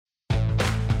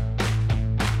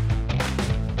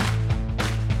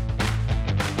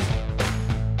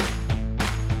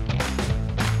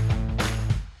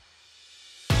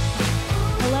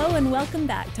welcome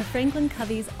back to Franklin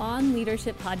Covey's On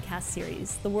Leadership podcast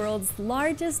series, the world's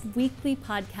largest weekly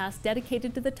podcast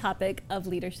dedicated to the topic of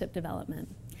leadership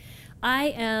development. I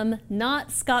am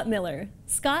not Scott Miller.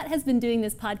 Scott has been doing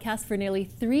this podcast for nearly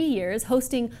 3 years,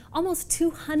 hosting almost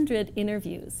 200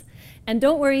 interviews. And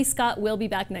don't worry, Scott will be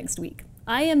back next week.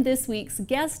 I am this week's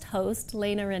guest host,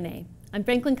 Lena Renee. I'm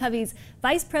Franklin Covey's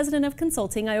Vice President of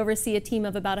Consulting. I oversee a team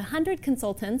of about 100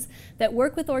 consultants that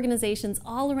work with organizations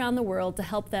all around the world to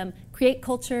help them create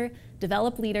culture,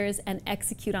 develop leaders, and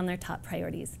execute on their top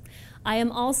priorities. I am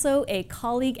also a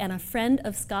colleague and a friend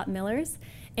of Scott Miller's,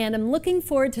 and I'm looking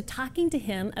forward to talking to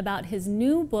him about his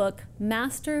new book,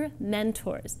 Master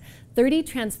Mentors, 30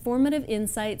 Transformative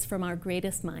Insights from Our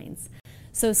Greatest Minds.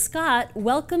 So Scott,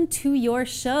 welcome to your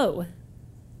show.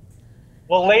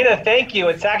 Well, Lena, thank you.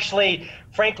 It's actually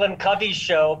Franklin Covey's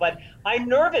show, but I'm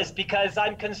nervous because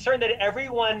I'm concerned that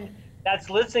everyone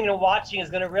that's listening and watching is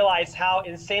going to realize how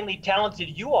insanely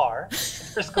talented you are.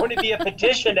 There's going to be a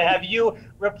petition to have you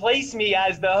replace me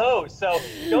as the host. So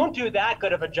don't do that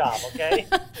good of a job, okay?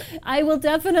 I will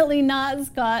definitely not,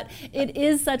 Scott. It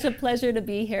is such a pleasure to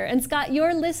be here. And Scott,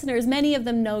 your listeners, many of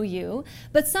them know you,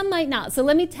 but some might not. So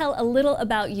let me tell a little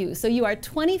about you. So you are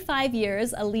 25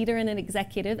 years a leader and an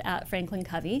executive at Franklin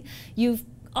Covey. You've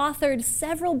authored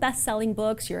several best-selling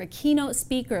books. You're a keynote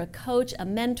speaker, a coach, a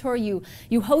mentor. You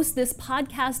host this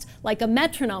podcast like a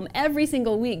metronome every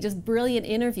single week, just brilliant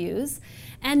interviews.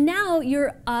 And now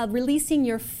you're releasing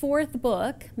your 4th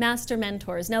book, Master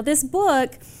Mentors. Now this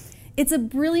book, it's a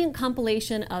brilliant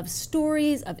compilation of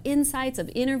stories, of insights,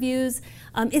 of interviews.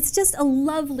 It's just a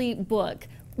lovely book.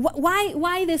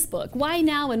 Why this book? Why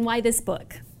now and why this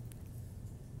book?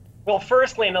 Well,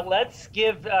 first, Lena, let's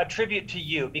give tribute to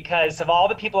you because of all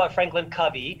the people at Franklin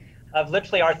Covey, of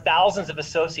literally our thousands of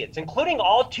associates, including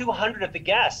all 200 of the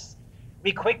guests.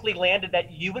 We quickly landed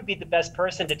that you would be the best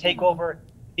person to take over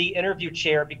the interview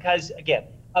chair because, again,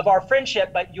 of our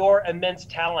friendship, but your immense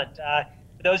talent.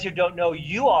 For those who don't know,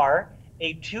 you are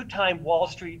a 2-time Wall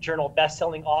Street Journal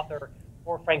bestselling author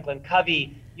for Franklin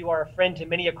Covey. You are a friend to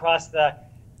many across the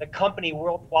company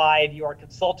worldwide. You are a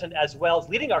consultant as well as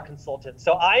leading our consultants.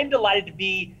 So I'm delighted to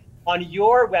be on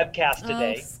your webcast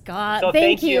today. Oh, Scott, so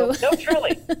thank you. No,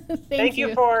 truly. thank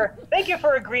you for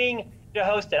agreeing to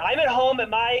host it. I'm at home at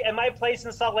my place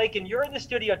in Salt Lake, and you're in the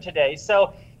studio today.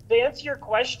 So to answer your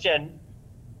question,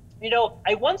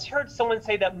 I once heard someone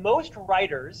say that most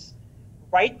writers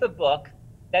write the book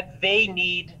that they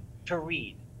need to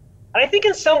read. And I think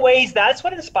in some ways that's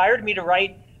what inspired me to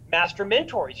write Master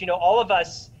Mentors. All of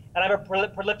us, and I'm a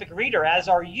prolific reader, as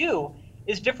are you,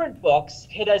 is different books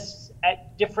hit us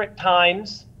at different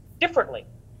times differently.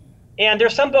 And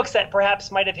there's some books that perhaps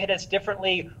might have hit us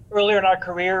differently earlier in our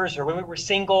careers, or when we were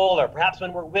single, or perhaps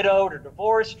when we're widowed or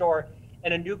divorced or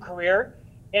in a new career.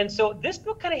 And so this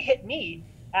book kind of hit me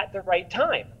at the right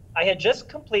time. I had just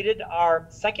completed our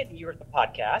 2nd year of the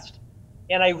podcast,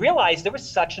 and I realized there was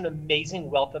such an amazing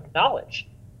wealth of knowledge.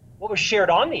 What was shared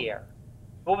on the air,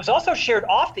 what was also shared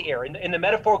off the air in the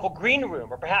metaphorical green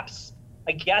room, or perhaps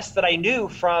a guest that I knew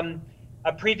from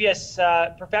a previous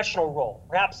professional role.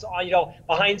 Perhaps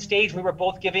behind stage we were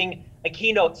both giving a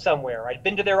keynote somewhere. I'd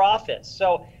been to their office.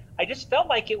 So I just felt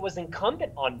like it was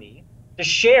incumbent on me to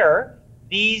share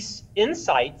these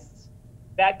insights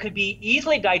that could be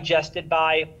easily digested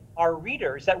by our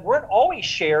readers that weren't always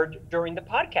shared during the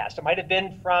podcast. It might have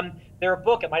been from their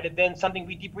book. It might have been something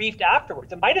we debriefed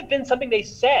afterwards. It might have been something they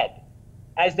said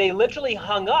as they literally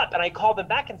hung up, and I called them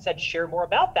back and said, share more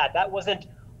about that. That wasn't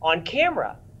on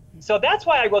camera. So that's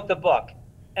why I wrote the book.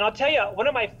 And I'll tell you, one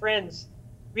of my friends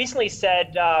recently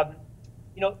said,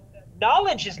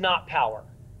 knowledge is not power.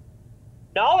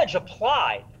 Knowledge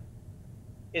applied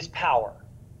is power.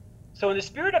 So in the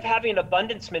spirit of having an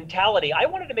abundance mentality, I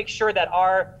wanted to make sure that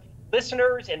our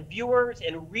listeners and viewers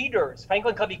and readers,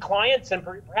 Franklin Covey clients and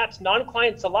perhaps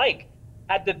non-clients alike,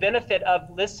 had the benefit of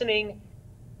listening,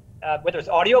 whether it's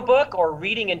audiobook or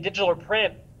reading in digital or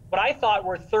print, what I thought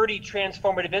were 30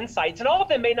 transformative insights. And all of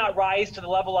them may not rise to the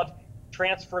level of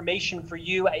transformation for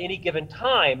you at any given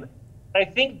time, but I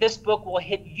think this book will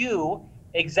hit you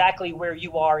exactly where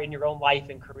you are in your own life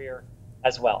and career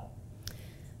as well.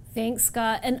 Thanks,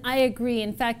 Scott. And I agree.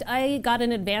 In fact, I got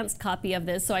an advanced copy of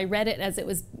this, so I read it as it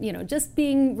was, just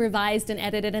being revised and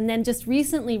edited, and then just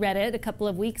recently read it a couple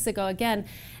of weeks ago again.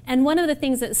 And one of the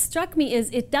things that struck me is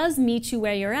it does meet you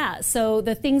where you're at. So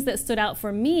the things that stood out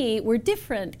for me were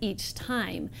different each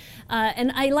time.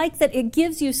 And I like that it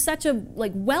gives you such a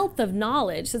wealth of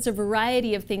knowledge, such a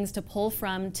variety of things to pull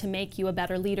from to make you a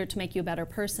better leader, to make you a better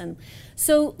person.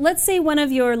 So let's say one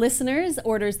of your listeners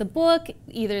orders the book,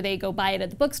 either they go buy it at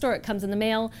the bookstore bookstore, it comes in the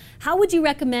mail. How would you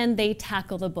recommend they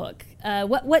tackle the book?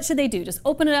 What should they do? Just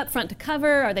open it up front to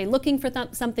cover? Are they looking for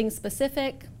something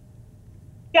specific?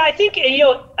 Yeah, I think,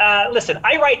 listen,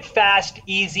 I write fast,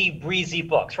 easy, breezy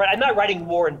books, right? I'm not writing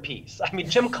War and Peace. I mean,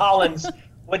 Jim Collins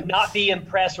would not be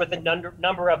impressed with the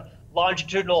number of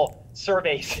longitudinal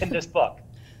surveys in this book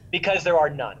because there are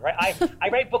none, right? I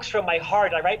write books from my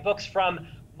heart. I write books from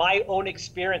my own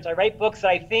experience. I write books that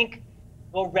I think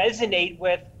will resonate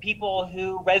with people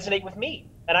who resonate with me.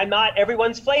 And I'm not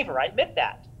everyone's flavor, I admit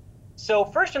that. So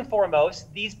first and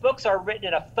foremost, these books are written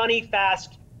in a funny,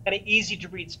 fast, kind of easy to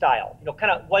read style,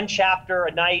 kind of one chapter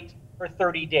a night for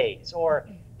 30 days, or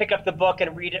pick up the book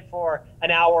and read it for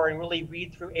an hour and really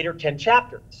read through 8 or 10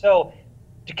 chapters. So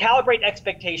to calibrate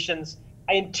expectations,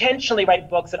 I intentionally write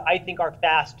books that I think are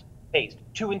fast paced,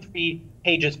 2 and 3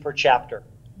 pages per chapter.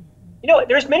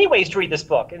 There's many ways to read this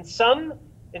book. In some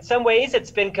ways,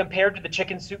 it's been compared to the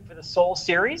Chicken Soup for the Soul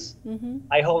series.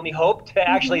 I only hope to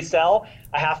actually sell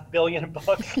 500 million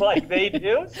books like they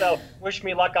do. So wish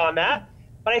me luck on that.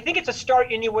 But I think it's a start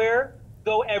anywhere,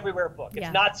 go everywhere book.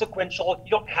 It's not sequential.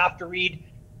 You don't have to read,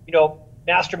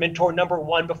 Master Mentor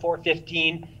 #1 before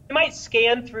 15. You might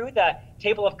scan through the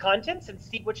table of contents and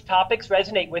see which topics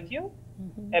resonate with you.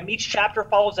 Each chapter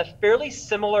follows a fairly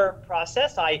similar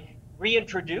process. I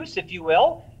reintroduce, if you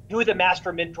will, who the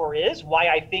Master Mentor is, why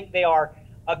I think they are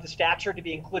of the stature to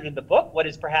be included in the book, what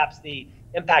is perhaps the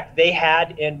impact they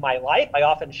had in my life. I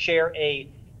often share a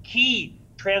key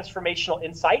transformational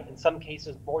insight, in some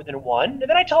cases more than one, and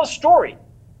then I tell a story,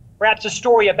 perhaps a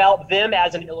story about them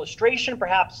as an illustration,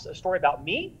 perhaps a story about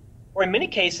me, or in many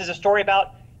cases a story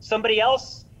about somebody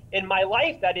else in my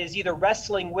life that is either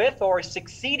wrestling with or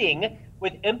succeeding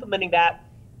with implementing that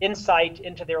insight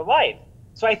into their life.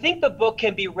 So I think the book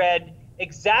can be read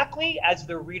exactly as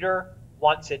the reader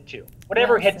wants it to,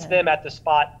 whatever hits them at the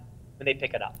spot when they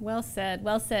pick it up. Well said,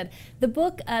 well said. The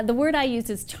book, the word I use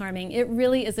is charming. It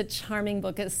really is a charming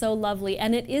book. It's so lovely.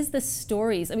 And it is the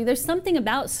stories. I mean, there's something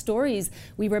about stories.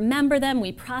 We remember them,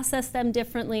 we process them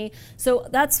differently. So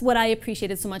that's what I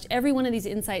appreciated so much. Every one of these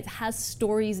insights has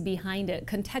stories behind it,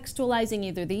 contextualizing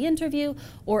either the interview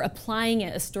or applying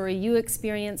it, a story you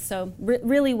experienced. So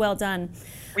really well done.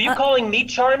 Were you calling me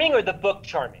charming or the book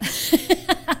charming?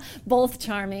 Both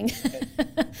charming.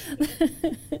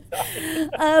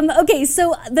 Okay,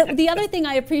 so the other thing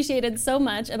I appreciated so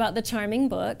much about the charming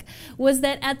book was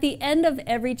that at the end of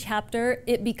every chapter,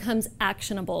 it becomes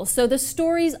actionable. So the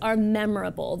stories are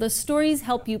memorable. The stories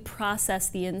help you process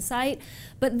the insight.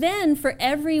 But then for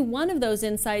every one of those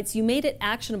insights, you made it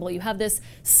actionable. You have this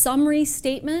summary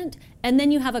statement, and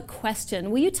then you have a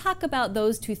question. Will you talk about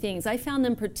those two things? I found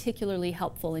them particularly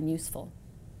helpful and useful.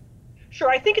 Sure,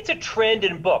 I think it's a trend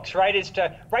in books, right, is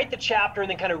to write the chapter and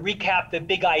then kind of recap the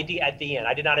big idea at the end.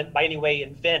 I did not by any way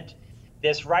invent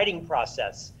this writing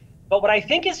process. But what I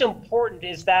think is important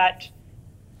is that,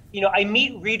 I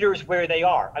meet readers where they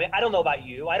are. I mean, I don't know about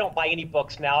you. I don't buy any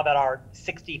books now that are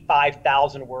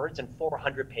 65,000 words and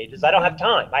 400 pages. I don't have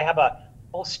time. I have a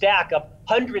whole stack of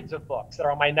hundreds of books that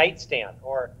are on my nightstand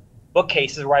or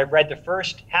bookcases where I've read the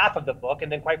first half of the book, and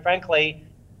then quite frankly,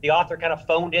 the author kind of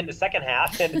phoned in the second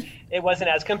half and it wasn't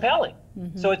as compelling.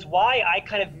 So it's why I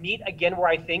kind of meet again where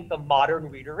I think the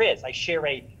modern reader is. I share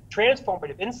a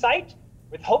transformative insight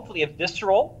with hopefully a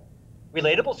visceral,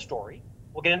 relatable story.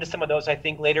 We'll get into some of those, I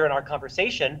think, later in our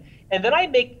conversation. And then I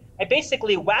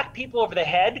basically whack people over the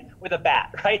head with a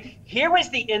bat, right? Here is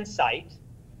the insight.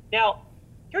 Now,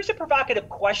 here's a provocative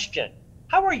question.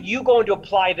 How are you going to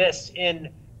apply this in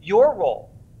your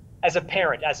role as a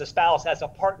parent, as a spouse, as a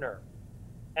partner,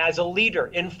 as a leader,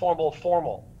 informal,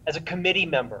 formal, as a committee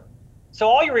member? So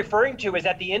all you're referring to is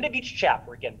at the end of each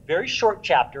chapter, again, very short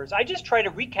chapters, I just try to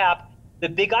recap the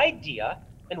big idea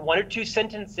in 1 or 2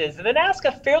 sentences and then ask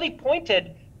a fairly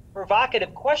pointed,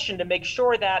 provocative question to make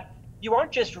sure that you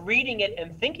aren't just reading it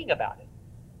and thinking about it,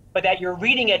 but that you're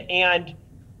reading it and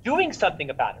doing something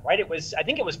about it, right? I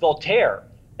think it was Voltaire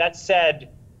that said,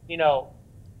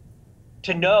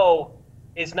 to know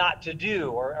is not to do,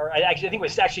 or I think it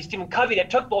was actually Stephen Covey that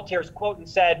took Voltaire's quote and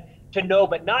said, to know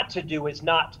but not to do is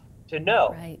not to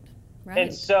know. Right.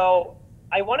 And so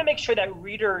I want to make sure that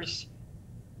readers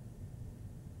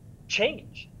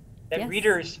change, that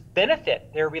readers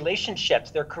benefit their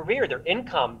relationships, their career, their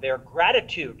income, their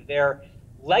gratitude, their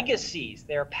legacies,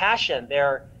 their passion,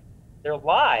 their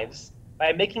lives,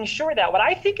 by making sure that what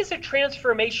I think is a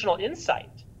transformational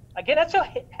insight, again, that's a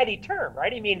heady term,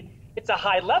 right? I mean, it's a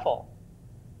high level.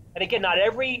 And again, not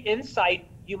every insight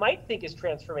you might think is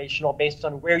transformational based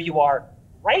on where you are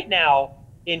right now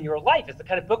in your life. It's the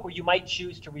kind of book where you might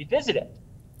choose to revisit it.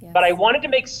 But I wanted to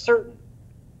make certain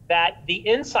that the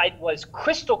insight was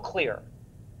crystal clear,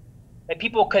 that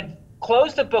people could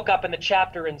close the book up in the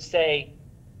chapter and say,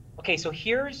 okay, so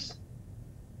here's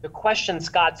the question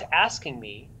Scott's asking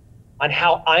me on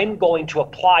how I'm going to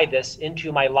apply this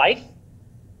into my life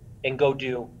and go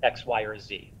do X, Y, or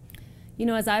Z. You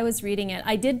know, as I was reading it,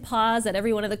 I did pause at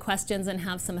every one of the questions and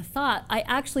have some thought. I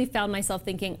actually found myself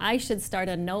thinking I should start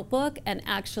a notebook and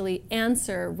actually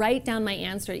write down my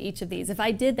answer to each of these. If I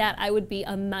did that, I would be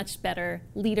a much better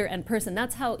leader and person.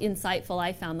 That's how insightful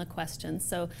I found the questions.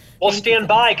 So, well, stand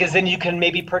by, because then you can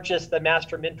maybe purchase the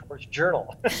Master Mentors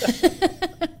Journal.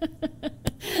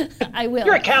 I will.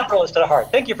 You're a capitalist at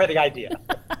heart. Thank you for the idea.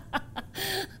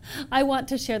 I want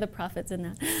to share the profits in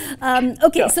that.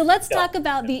 Okay, so let's talk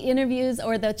about the interviews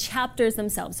or the chapters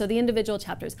themselves, so the individual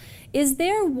chapters. Is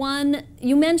there one,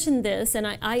 you mentioned this, and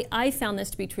I found this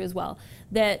to be true as well,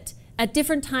 that at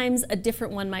different times a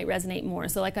different one might resonate more.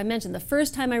 So like I mentioned, the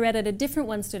first time I read it, a different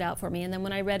one stood out for me, and then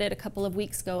when I read it a couple of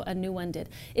weeks ago, a new one did.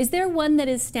 Is there one that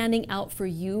is standing out for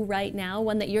you right now,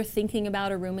 one that you're thinking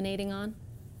about or ruminating on?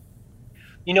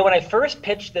 You know, when I first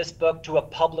pitched this book to a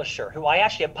publisher, who I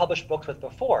actually have published books with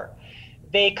before,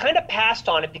 they kind of passed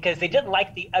on it because they didn't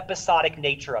like the episodic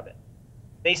nature of it.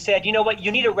 They said, you know what,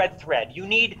 you need a red thread. You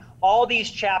need all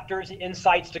these chapters and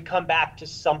insights to come back to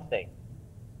something.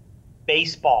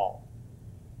 Baseball,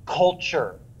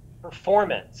 culture,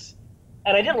 performance.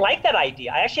 And I didn't like that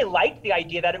idea. I actually liked the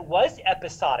idea that it was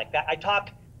episodic, that I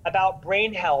talk about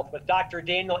brain health with Dr.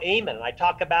 Daniel Amen, and I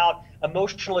talk about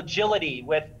emotional agility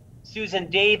with Susan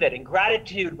David, and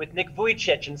gratitude with Nick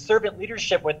Vujicic, and servant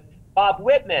leadership with Bob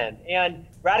Whitman, and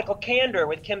radical candor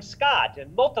with Kim Scott,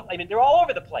 and they're all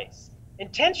over the place,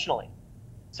 intentionally.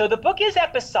 So the book is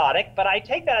episodic, but I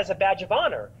take that as a badge of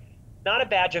honor, not a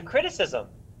badge of criticism.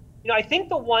 You know, I think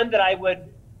the one that I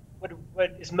would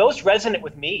is most resonant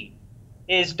with me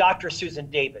is Dr.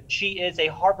 Susan David. She is a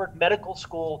Harvard Medical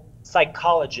School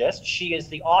psychologist. She is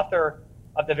the author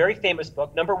of the very famous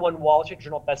book, #1 Wall Street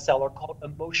Journal bestseller, called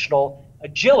Emotional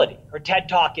Agility. Her TED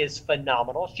Talk is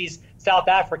phenomenal. She's South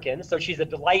African, so she's a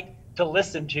delight to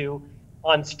listen to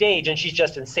on stage, and she's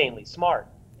just insanely smart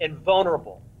and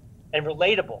vulnerable and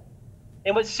relatable.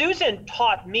 And what Susan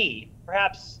taught me,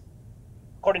 perhaps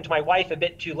according to my wife, a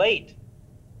bit too late,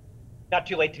 not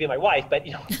too late to be my wife, but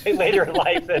later in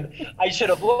life than I should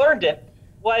have learned it,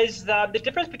 was the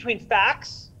difference between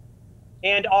facts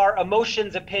and our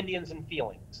emotions, opinions, and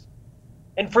feelings.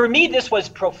 And for me, this was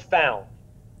profound,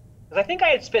 because I think I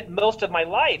had spent most of my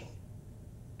life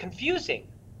confusing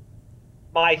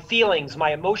my feelings,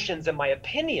 my emotions, and my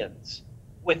opinions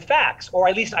with facts, or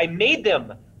at least I made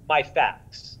them my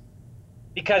facts.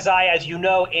 Because I, as you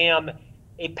know, am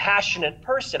a passionate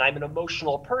person. I'm an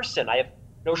emotional person. I have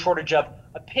no shortage of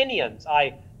opinions.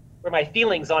 I wear my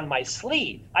feelings on my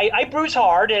sleeve. I bruise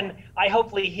hard, and I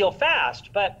hopefully heal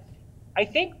fast, but I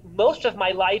think most of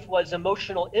my life was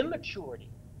emotional immaturity.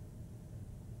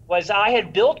 I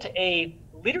had built a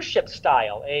leadership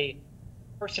style, a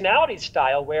personality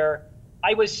style, where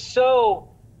I was so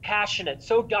passionate,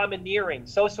 so domineering,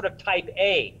 so sort of type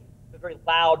A, a very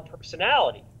loud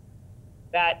personality,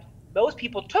 that most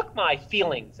people took my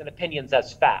feelings and opinions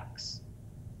as facts.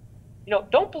 You know,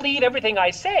 don't believe everything I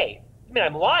say. I mean,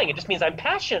 I'm lying. It just means I'm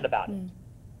passionate about it.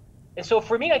 And so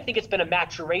for me, I think it's been a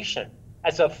maturation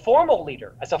as a formal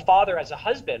leader, as a father, as a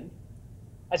husband,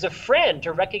 as a friend,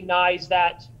 to recognize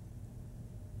that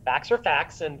facts are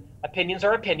facts and opinions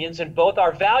are opinions, and both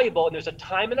are valuable, and there's a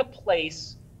time and a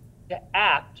place to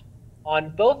act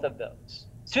on both of those.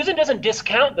 Susan doesn't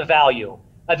discount the value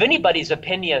of anybody's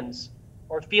opinions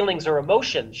or feelings or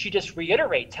emotions. She just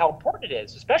reiterates how important it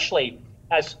is, especially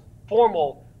as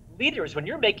formal leaders, when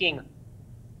you're making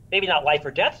maybe not life or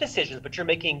death decisions, but you're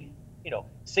making,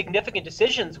 significant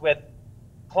decisions with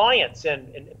clients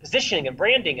and positioning and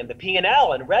branding and the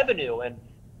P&L and revenue and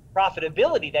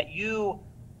profitability, that you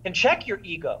can check your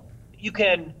ego. You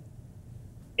can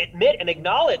admit and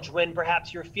acknowledge when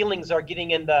perhaps your feelings are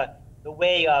getting in the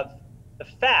way of the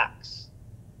facts.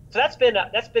 So that's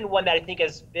been one that I think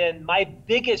has been my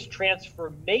biggest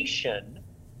transformation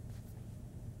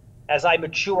as I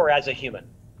mature as a human.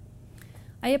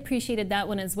 I appreciated that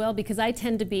one as well, because I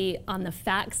tend to be on the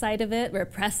fact side of it,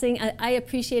 repressing. I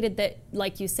appreciated that,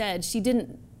 like you said, she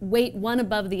didn't weight one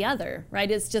above the other, right?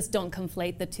 It's just don't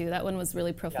conflate the two. That one was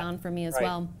really profound for me as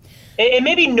well. And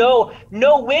maybe know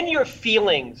when your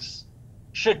feelings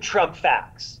should trump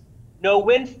facts. Know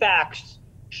when facts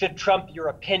should trump your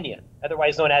opinion,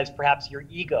 otherwise known as perhaps your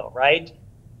ego, right?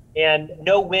 And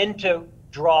know when to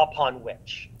draw upon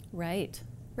which. Right.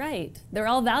 They're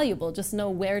all valuable. Just know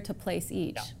where to place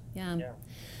each. Yeah.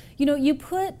 You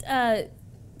put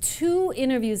two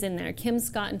interviews in there, Kim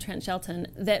Scott and Trent Shelton,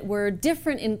 that were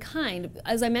different in kind.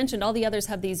 As I mentioned, all the others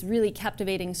have these really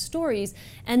captivating stories,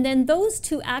 and then those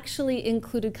two actually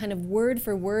included kind of word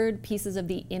for word pieces of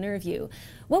the interview.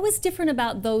 What was different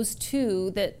about those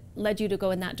two that led you to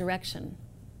go in that direction?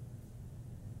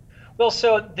 Well,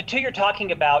 so the two you're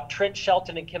talking about, Trent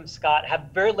Shelton and Kim Scott, have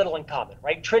very little in common,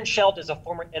 right? Trent Shelton is a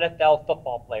former NFL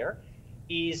football player.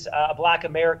 He's a Black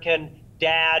American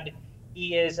dad.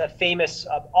 He is a famous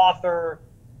author,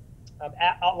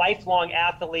 a lifelong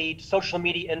athlete, social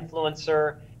media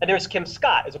influencer. And there's Kim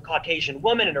Scott, is a Caucasian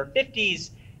woman in her 50s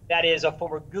that is a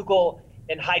former Google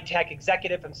and high-tech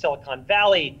executive from Silicon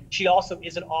Valley. She also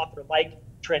is an author like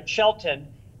Trent Shelton,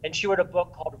 and she wrote a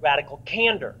book called Radical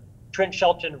Candor. Trent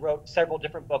Shelton wrote several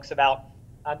different books about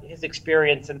his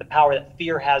experience and the power that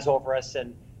fear has over us,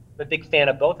 and I'm a big fan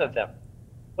of both of them.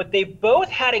 What they both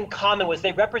had in common was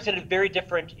they represented very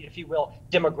different, if you will,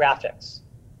 demographics,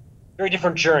 very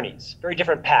different journeys, very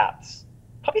different paths,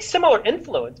 probably similar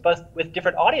influence, but with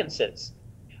different audiences.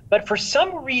 But for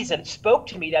some reason, it spoke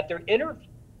to me that their interview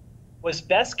was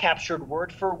best captured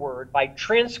word for word by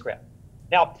transcript.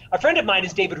 Now, a friend of mine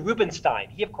is David Rubenstein.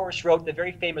 He, of course, wrote the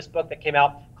very famous book that came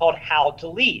out called How to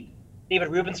Lead. David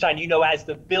Rubenstein, you know, as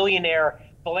the billionaire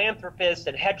philanthropist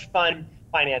and hedge fund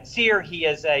financier. He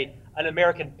is an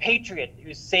American patriot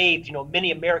who saved, you know,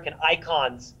 many American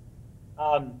icons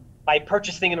by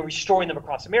purchasing them and restoring them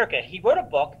across America. He wrote a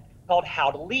book called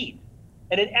How to Lead.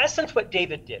 And in essence, what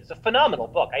David did is a phenomenal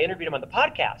book. I interviewed him on the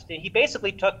podcast, and he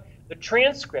basically took the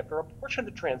transcript, or a portion of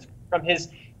the transcript, from his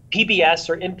PBS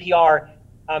or NPR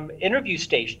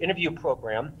interview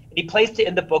program, and he placed it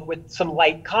in the book with some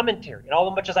light commentary. And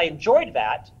although much as I enjoyed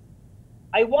that,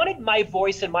 I wanted my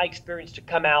voice and my experience to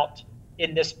come out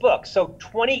in this book. So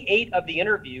 28 of the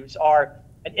interviews are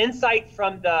an insight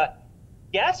from the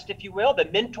guest, if you will, the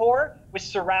mentor, with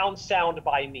surround sound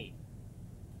by me.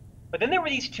 But then there were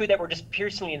these two that were just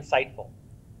piercingly insightful.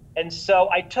 And so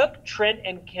I took Trent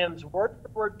and Kim's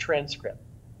word-for-word transcript.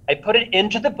 I put it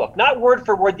into the book, not word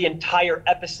for word the entire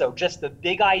episode, just the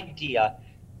big idea,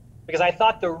 because I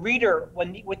thought the reader,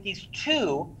 with these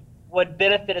two, would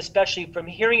benefit especially from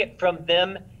hearing it from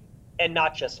them and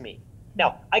not just me.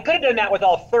 Now, I could have done that with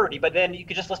all 30, but then you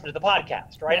could just listen to the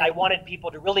podcast, right? I wanted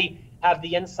people to really have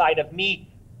the insight of me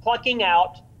plucking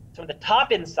out some of the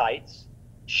top insights,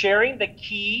 sharing the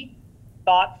key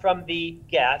thought from the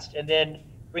guest, and then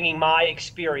bringing my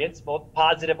experience, both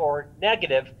positive or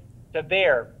negative, to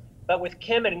bear. But with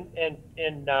Kim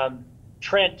and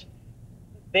Trent,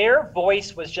 their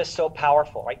voice was just so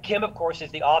powerful, right? Kim, of course,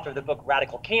 is the author of the book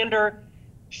Radical Candor.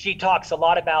 She talks a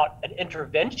lot about an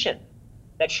intervention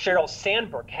that Sheryl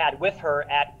Sandberg had with her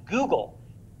at Google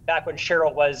back when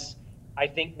Sheryl was, I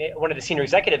think, one of the senior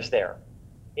executives there.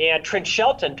 And Trent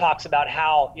Shelton talks about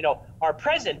how, you know, our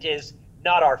present is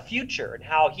not our future, and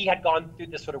how he had gone through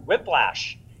this sort of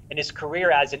whiplash in his career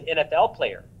as an NFL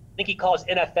player. I think he calls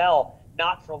NFL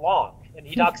not for long. And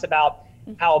he talks about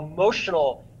how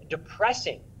emotional and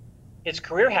depressing his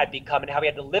career had become, and how he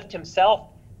had to lift himself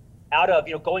out of,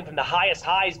 you know, going from the highest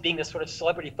highs, being this sort of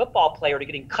celebrity football player, to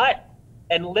getting cut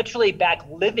and literally back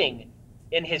living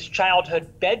in his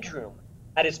childhood bedroom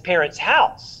at his parents'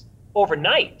 house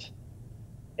overnight.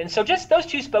 And so just those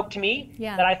two spoke to me,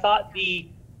 that I thought the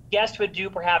guest would do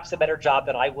perhaps a better job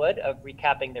than I would of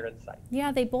recapping their insight.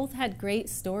 Yeah, they both had great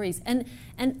stories. And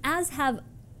as have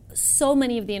so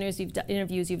many of the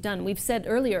interviews you've done. We've said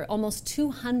earlier, almost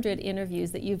 200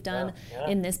 interviews that you've done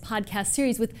in this podcast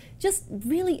series with just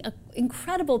really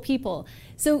incredible people.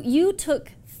 So you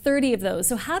took 30 of those.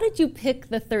 So how did you pick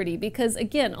the 30? Because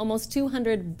again, almost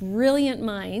 200 brilliant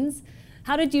minds.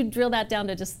 How did you drill that down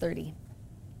to just 30?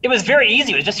 It was very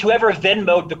easy. It was just whoever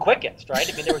Venmo'd the quickest, right?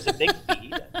 I mean, there was a big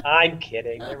fee. I'm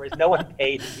kidding. There was no one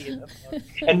paid to be in the book.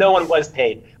 And no one was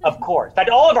paid, of course. In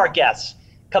fact, all of our guests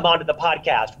come onto the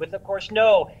podcast with, of course,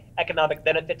 no economic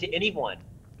benefit to anyone.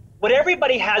 What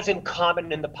everybody has in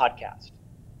common in the podcast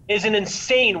is an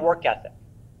insane work ethic.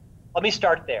 Let me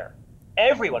start there.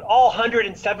 Everyone, all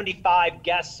 175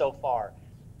 guests so far,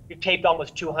 we've taped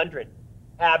almost 200,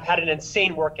 have had an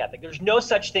insane work ethic. There's no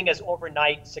such thing as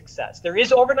overnight success. There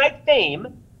is overnight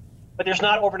fame, but there's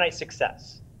not overnight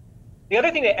success. The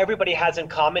other thing that everybody has in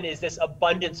common is this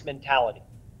abundance mentality.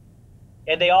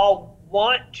 And they all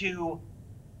want to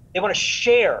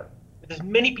share with as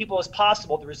many people as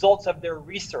possible the results of their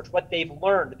research, what they've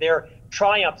learned, their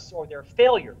triumphs or their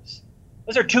failures.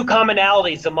 Those are two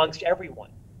commonalities amongst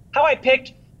everyone. How I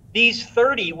picked these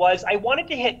 30 was I wanted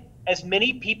to hit as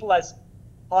many people as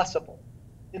possible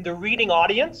in the reading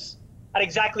audience at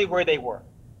exactly where they were.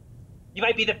 You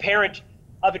might be the parent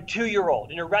of a 2-year-old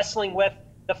and you're wrestling with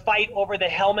the fight over the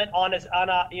helmet on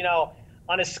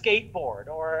a skateboard,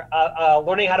 or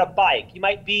learning how to bike. You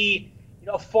might be,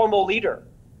 a formal leader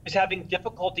who's having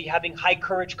difficulty having high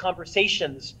courage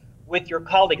conversations with your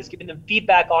colleagues, giving them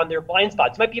feedback on their blind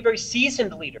spots. You might be a very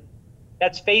seasoned leader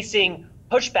that's facing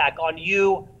pushback on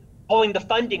you pulling the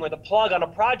funding or the plug on a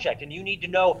project, and you need to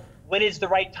know when is the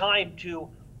right time to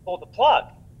pull the plug.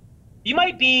 You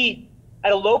might be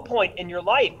at a low point in your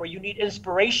life where you need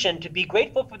inspiration to be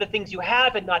grateful for the things you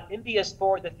have and not envious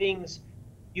for the things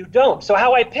you don't. So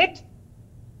how I picked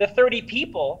the 30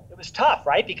 people, it was tough,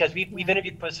 right? Because we've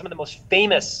interviewed some of the most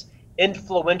famous,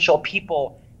 influential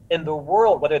people in the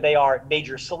world, whether they are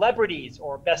major celebrities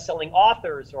or best-selling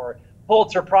authors or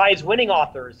Pulitzer Prize winning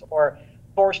authors or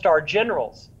four-star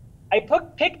generals. I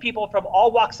picked people from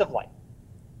all walks of life,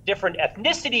 different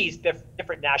ethnicities,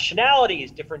 different nationalities,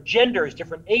 different genders,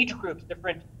 different age groups,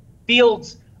 different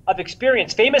fields of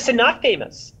experience, famous and not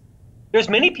famous. There's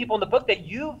many people in the book that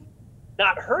you've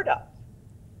not heard of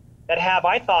that have,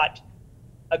 I thought,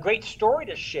 a great story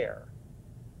to share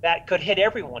that could hit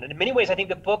everyone. And in many ways, I think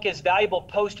the book is valuable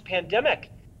post-pandemic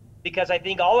because I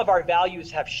think all of our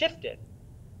values have shifted.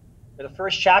 The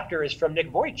first chapter is from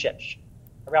Nick Vujicic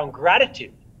around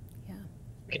gratitude. Yeah.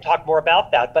 We can talk more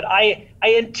about that. But I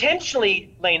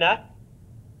intentionally, Lena,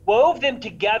 wove them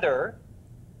together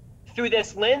through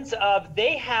this lens of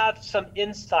they have some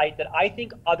insight that I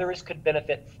think others could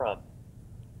benefit from.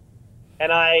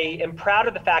 And I am proud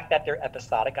of the fact that they're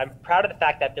episodic. I'm proud of the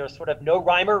fact that there's sort of no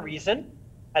rhyme or reason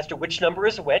as to which number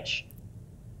is which.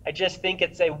 I just think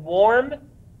it's a warm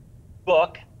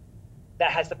book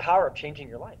that has the power of changing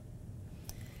your life.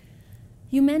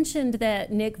 You mentioned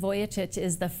that Nick Vujicic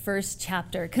is the first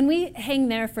chapter. Can we hang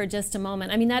there for just a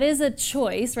moment? I mean, that is a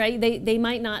choice, right? They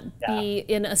might not be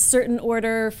in a certain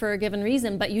order for a given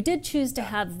reason, but you did choose to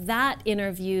have that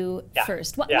interview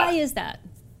first. Why is that?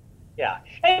 Yeah,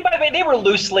 and by the way, they were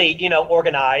loosely,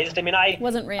 organized. I mean, I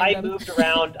moved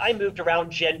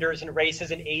around genders and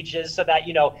races and ages so that,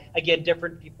 again,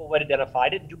 different people would identify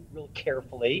it and do it real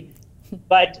carefully.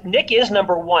 But Nick is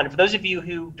number one. For those of you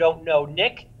who don't know,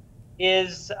 Nick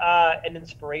is an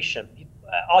inspiration.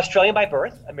 Australian by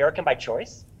birth, American by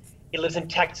choice. He lives in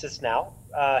Texas now.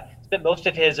 Spent most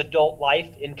of his adult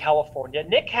life in California.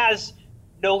 Nick has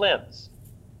no limbs,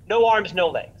 no arms, no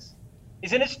legs.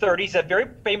 He's in his 30s, a very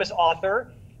famous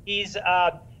author. He's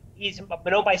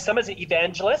known by some as an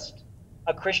evangelist,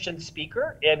 a Christian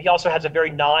speaker, and he also has a very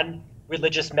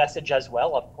non-religious message as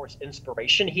well, of course,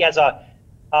 inspiration. He has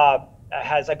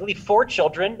I believe, 4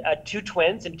 children, 2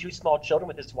 twins and 2 small children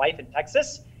with his wife in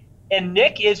Texas. And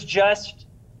Nick is just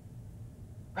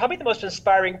probably the most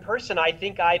inspiring person I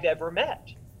think I've ever met.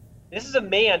 This is a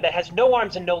man that has no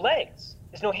arms and no legs.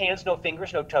 There's no hands, no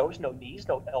fingers, no toes, no knees,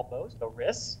 no elbows, no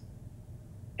wrists.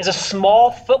 Is a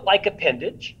small foot-like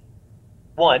appendage,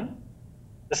 one,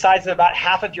 the size of about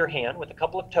half of your hand with a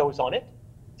couple of toes on it.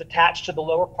 It's attached to the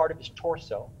lower part of his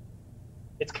torso.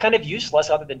 It's kind of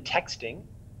useless other than texting.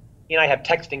 He and I have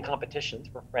texting competitions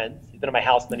for friends. He's been at my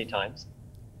house many times.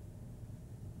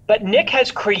 But Nick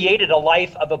has created a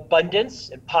life of abundance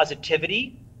and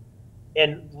positivity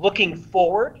and looking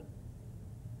forward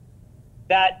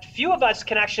that few of us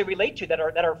can actually relate to that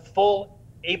are full,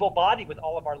 able-bodied with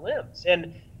all of our limbs.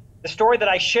 And the story that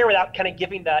I share without kind of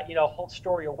giving that whole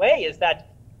story away is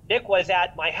that Nick was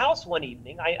at my house one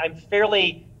evening. I'm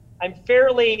fairly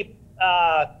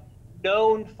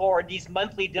known for these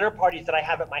monthly dinner parties that I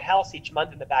have at my house each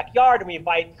month in the backyard, and we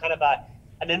invite kind of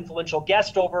an influential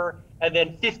guest over, and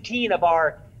then 15 of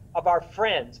our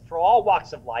friends for all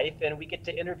walks of life, and we get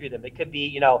to interview them. It could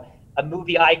be a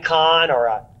movie icon or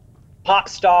a pop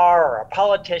star or a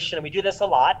politician, and we do this a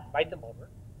lot. Invite them over.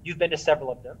 You've been to several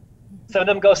of them. Some of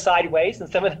them go sideways, and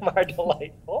some of them are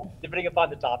delightful, depending upon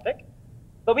the topic.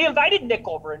 But we invited Nick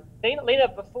over, and Lena,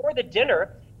 before the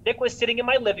dinner, Nick was sitting in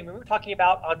my living room. We were talking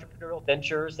about entrepreneurial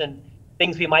ventures and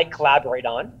things we might collaborate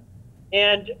on.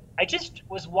 And I just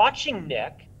was watching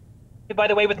Nick, who, by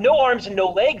the way, with no arms and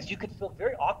no legs, you could feel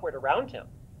very awkward around him.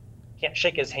 You can't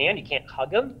shake his hand, you can't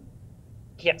hug him,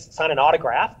 you can't sign an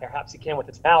autograph. Perhaps he can with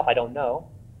his mouth, I don't know.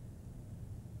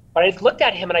 But I just looked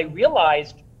at him and I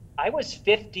realized I was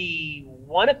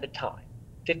 51 at the time,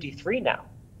 53 now.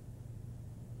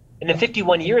 And in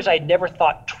 51 years, I had never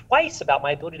thought twice about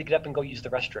my ability to get up and go use the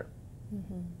restroom,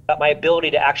 about my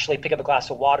ability to actually pick up a glass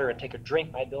of water and take a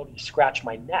drink, my ability to scratch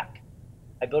my neck,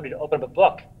 my ability to open up a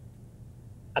book.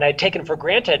 And I had taken for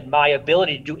granted my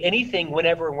ability to do anything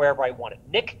whenever and wherever I wanted.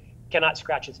 Nick cannot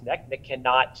scratch his neck. Nick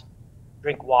cannot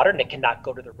drink water. Nick cannot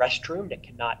go to the restroom. Nick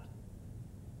cannot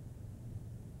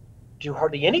do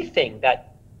hardly anything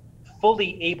that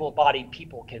fully able-bodied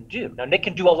people can do. Now, Nick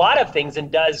can do a lot of things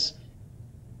and does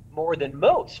more than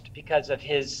most because of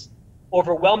his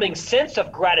overwhelming sense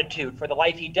of gratitude for the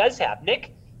life he does have.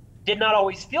 Nick did not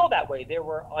always feel that way. There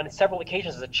were, on several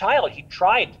occasions as a child, he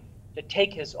tried to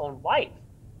take his own life.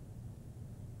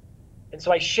 And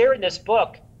so I share in this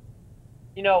book,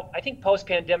 I think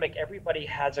post-pandemic, everybody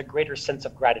has a greater sense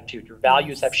of gratitude. Your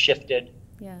values have shifted.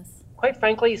 Yes. Quite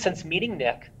frankly, since meeting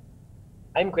Nick,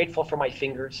 I'm grateful for my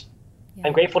fingers. Yeah.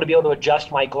 I'm grateful to be able to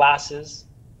adjust my glasses.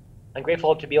 I'm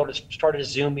grateful to be able to start a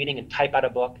Zoom meeting and type out a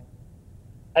book.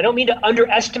 I don't mean to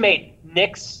underestimate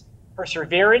Nick's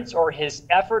perseverance or his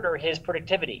effort or his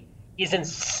productivity. He's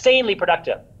insanely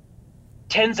productive.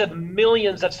 Tens of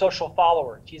millions of social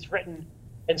followers. He's written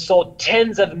and sold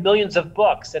tens of millions of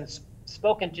books and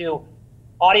spoken to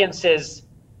audiences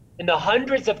in the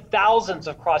hundreds of thousands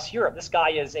across Europe. This guy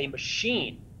is a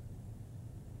machine.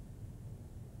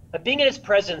 But being in his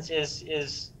presence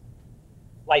is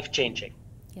life-changing.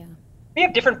 Yeah. We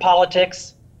have different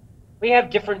politics. We have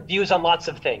different views on lots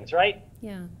of things, right?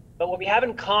 Yeah. But what we have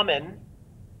in common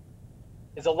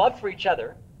is a love for each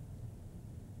other,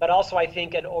 but also, I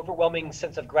think, an overwhelming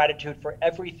sense of gratitude for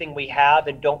everything we have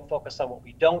and don't focus on what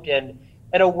we don't. And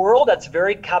in a world that's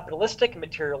very capitalistic and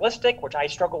materialistic, which I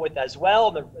struggle with as well,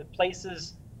 and the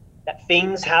places that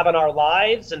things have in our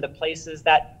lives and the places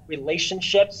that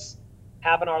relationships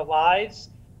have in our lives,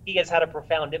 he has had a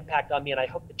profound impact on me, and I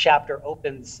hope the chapter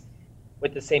opens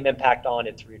with the same impact on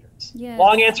its readers. Yes.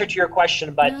 Long answer to your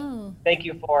question, but No. thank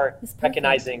you for It's perfect.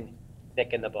 recognizing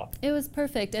Nick in the book. It was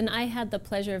perfect, and I had the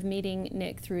pleasure of meeting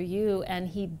Nick through you, and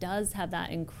he does have that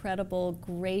incredible,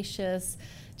 gracious,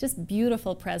 just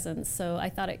beautiful presence. So I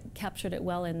thought it captured it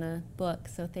well in the book,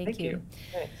 so thank you.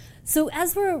 Thanks. So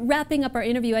as we're wrapping up our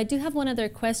interview, I do have one other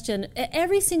question.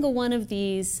 Every single one of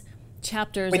these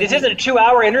chapters... Wait, this isn't a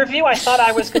 2-hour interview? I thought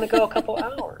I was going to go a couple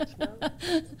hours. No?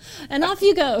 And off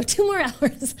you go, 2 more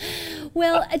hours.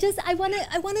 Well, I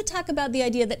want to talk about the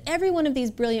idea that every one of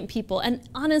these brilliant people, and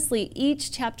honestly,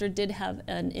 each chapter did have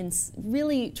an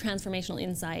really transformational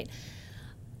insight.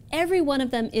 Every one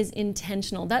of them is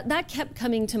intentional. That kept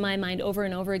coming to my mind over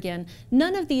and over again.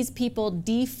 None of these people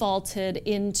defaulted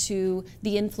into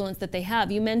the influence that they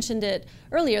have. You mentioned it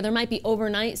earlier. There might be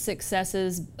overnight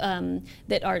successes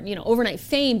that are, overnight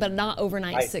fame, but not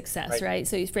overnight success, right?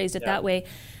 So you phrased it that way.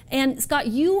 And Scott,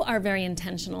 you are very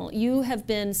intentional. You have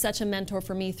been such a mentor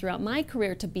for me throughout my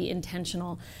career to be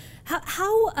intentional.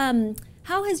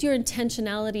 How has your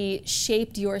intentionality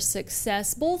shaped your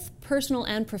success, both personal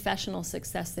and professional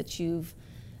success that you've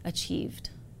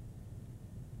achieved?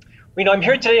 I'm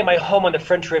here today in my home on the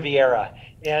French Riviera.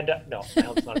 And no, my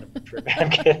home's not on the French Riviera.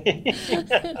 I'm kidding.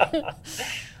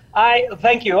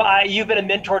 Thank you. You've been a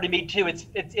mentor to me too.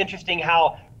 It's interesting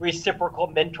how reciprocal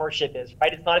mentorship is,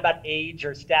 right? It's not about age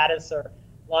or status or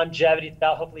longevity. It's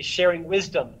about hopefully sharing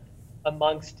wisdom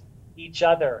amongst each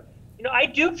other. I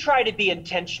do try to be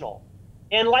intentional.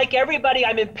 And like everybody,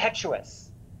 I'm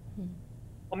impetuous.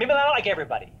 Well, maybe not like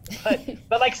everybody,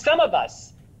 but like some of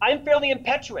us, I'm fairly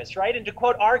impetuous, right? And to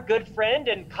quote our good friend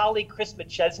and colleague Chris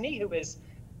McChesney, who is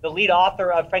the lead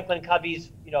author of Franklin Covey's,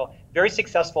 very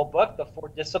successful book, The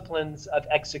 4 Disciplines of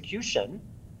Execution.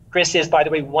 Chris is, by the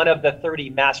way, one of the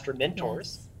 30 master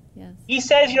mentors. Yes. He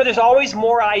says, there's always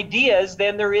more ideas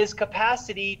than there is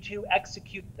capacity to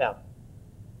execute them.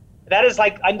 That is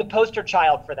like, I'm the poster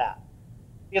child for that.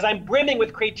 Because I'm brimming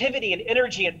with creativity and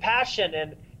energy and passion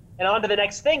and on to the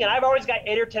next thing. And I've always got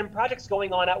 8 or 10 projects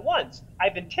going on at once.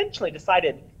 I've intentionally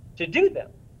decided to do them.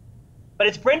 But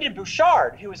it's Brendon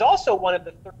Burchard, who is also one of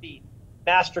the 30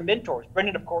 master mentors.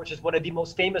 Brendon, of course, is one of the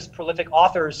most famous, prolific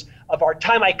authors of our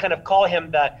time. I kind of call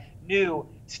him the new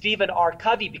Stephen R.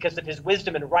 Covey because of his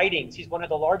wisdom and writings. He's one of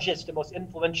the largest and most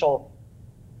influential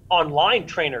online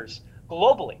trainers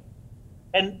globally.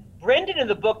 And Brendon in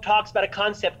the book talks about a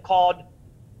concept called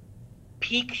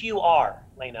PQR,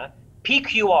 Lena.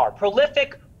 PQR,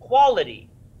 prolific quality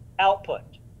output.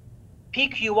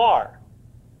 PQR.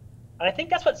 And I think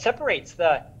that's what separates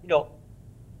the,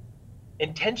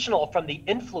 intentional from the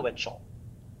influential.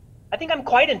 I think I'm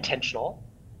quite intentional,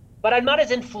 but I'm not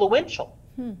as influential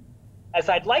as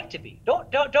I'd like to be.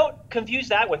 Don't confuse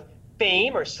that with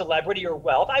fame or celebrity or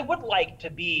wealth. I would like to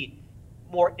be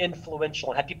more influential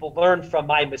and have people learn from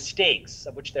my mistakes,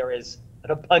 of which there is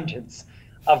an abundance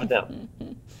of them.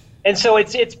 And so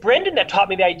it's Brendon that taught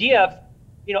me the idea of,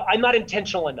 I'm not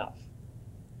intentional enough.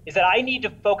 Is that I need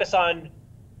to focus on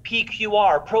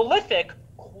PQR, prolific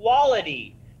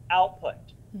quality output.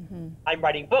 I'm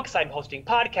writing books, I'm hosting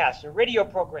podcasts and radio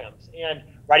programs and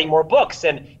writing more books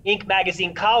and Inc.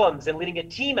 magazine columns and leading a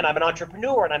team, and I'm an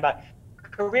entrepreneur and I'm a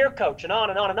career coach, and on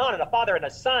and on and on, and a father and a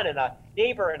son and a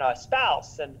neighbor and a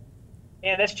spouse, and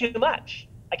that's too much.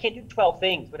 I can't do 12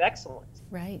 things with excellence.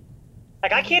 Right.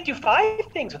 Like, I can't do 5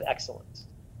 things with excellence.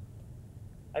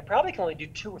 I probably can only do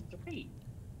 2 or 3,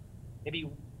 maybe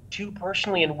 2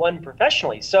 personally and 1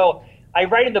 professionally. So I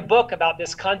write in the book about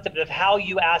this concept of how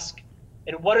you ask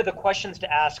and what are the questions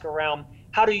to ask around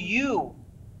how do you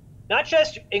not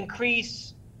just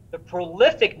increase the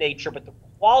prolific nature, but the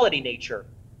quality nature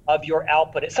of your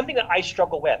output. It's something that I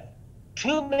struggle with.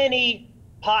 Too many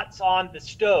pots on the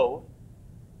stove,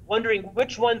 wondering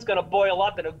which one's going to boil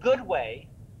up in a good way.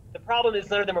 The problem is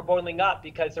none of them are boiling up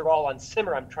because they're all on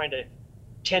simmer. I'm trying to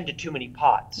tend to too many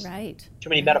pots, right? Too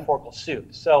many metaphorical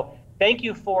soups. So thank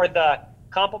you for the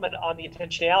compliment on the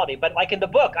intentionality. But like in the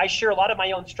book, I share a lot of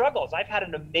my own struggles. I've had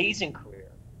an amazing career,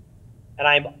 and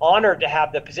I'm honored to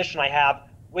have the position I have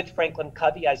with Franklin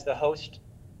Covey as the host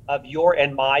of your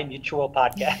and my mutual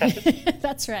podcast.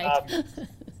 That's right.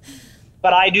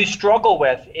 But I do struggle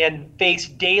with and face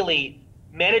daily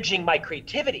managing my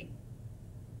creativity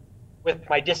with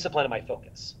my discipline and my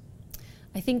focus.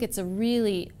 I think it's a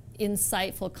really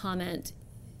insightful comment,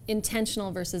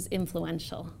 intentional versus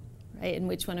influential, right? And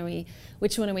which one are we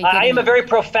I am a very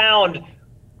profound,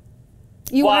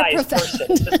 wise person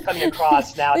that's coming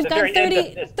across now. We've at the got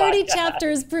very 30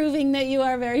 chapters proving that you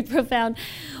are very profound.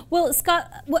 Well, Scott,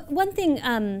 one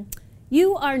thing,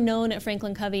 you are known at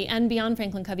Franklin Covey and beyond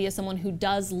Franklin Covey as someone who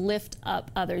does lift up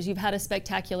others. You've had a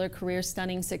spectacular career,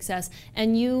 stunning success,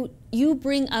 and you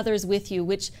bring others with you,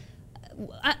 which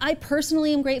I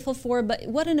personally am grateful for, but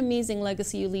what an amazing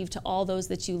legacy you leave to all those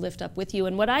that you lift up with you.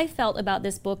 And what I felt about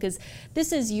this book is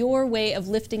this is your way of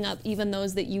lifting up even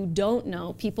those that you don't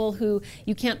know, people who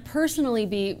you can't personally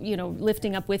be,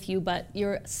 lifting up with you, but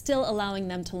you're still allowing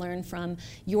them to learn from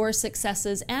your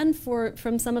successes and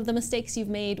from some of the mistakes you've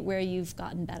made where you've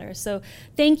gotten better. So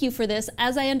thank you for this.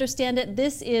 As I understand it,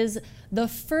 this is the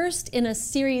first in a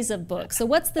series of books. So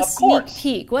what's the sneak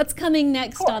peek? What's coming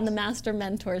next on the Master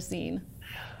Mentor scene?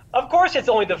 Of course it's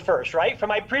only the first, right? From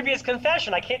my previous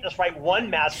confession, I can't just write one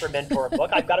Master Mentor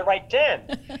book. I've got to write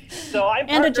 10. So I'm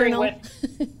partnering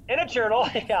with, and a journal,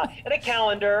 yeah, and a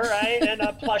calendar, right, and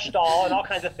a plush doll, and all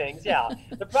kinds of things, yeah.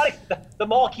 The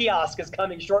mall kiosk is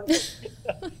coming shortly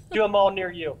to a mall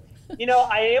near you.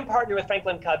 I am partnering with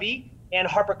Franklin Covey and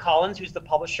HarperCollins, who's the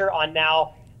publisher, on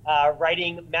now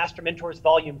writing Master Mentors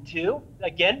Volume 2.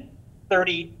 Again,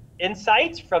 30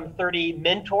 insights from 30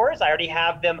 mentors. I already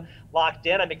have them locked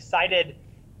in. I'm excited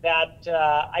that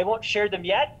I won't share them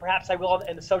yet. Perhaps I will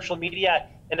in the social media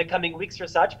in the coming weeks or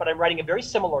such, but I'm writing a very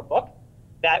similar book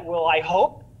that will, I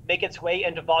hope, make its way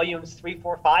into volumes 3,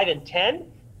 4, 5, and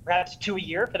 10, perhaps 2 a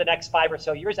year for the next 5 or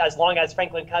so years, as long as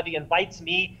Franklin Covey invites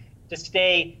me to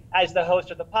stay as the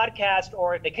host of the podcast,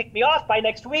 or if they kick me off by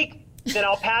next week, then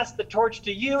I'll pass the torch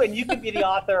to you and you can be the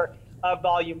author of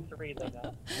volume 3,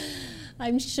 Linda.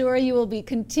 I'm sure you will be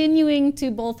continuing to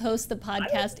both host the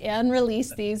podcast and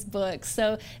release these books.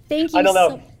 So thank you. I don't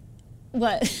know.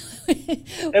 What?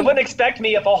 They wouldn't expect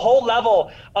me if a whole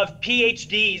level of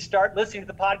PhDs start listening to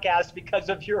the podcast because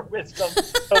of your wisdom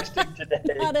hosting today.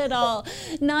 Not at all.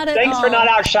 Not at all. Thanks for not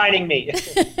outshining me.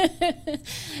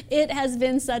 It has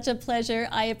been such a pleasure.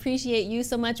 I appreciate you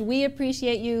so much. We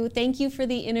appreciate you. Thank you for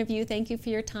the interview. Thank you for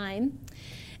your time.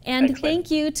 And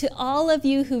thank you to all of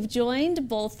you who've joined,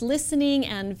 both listening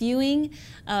and viewing.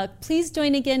 Please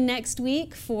join again next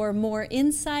week for more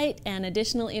insight and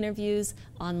additional interviews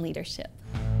on leadership.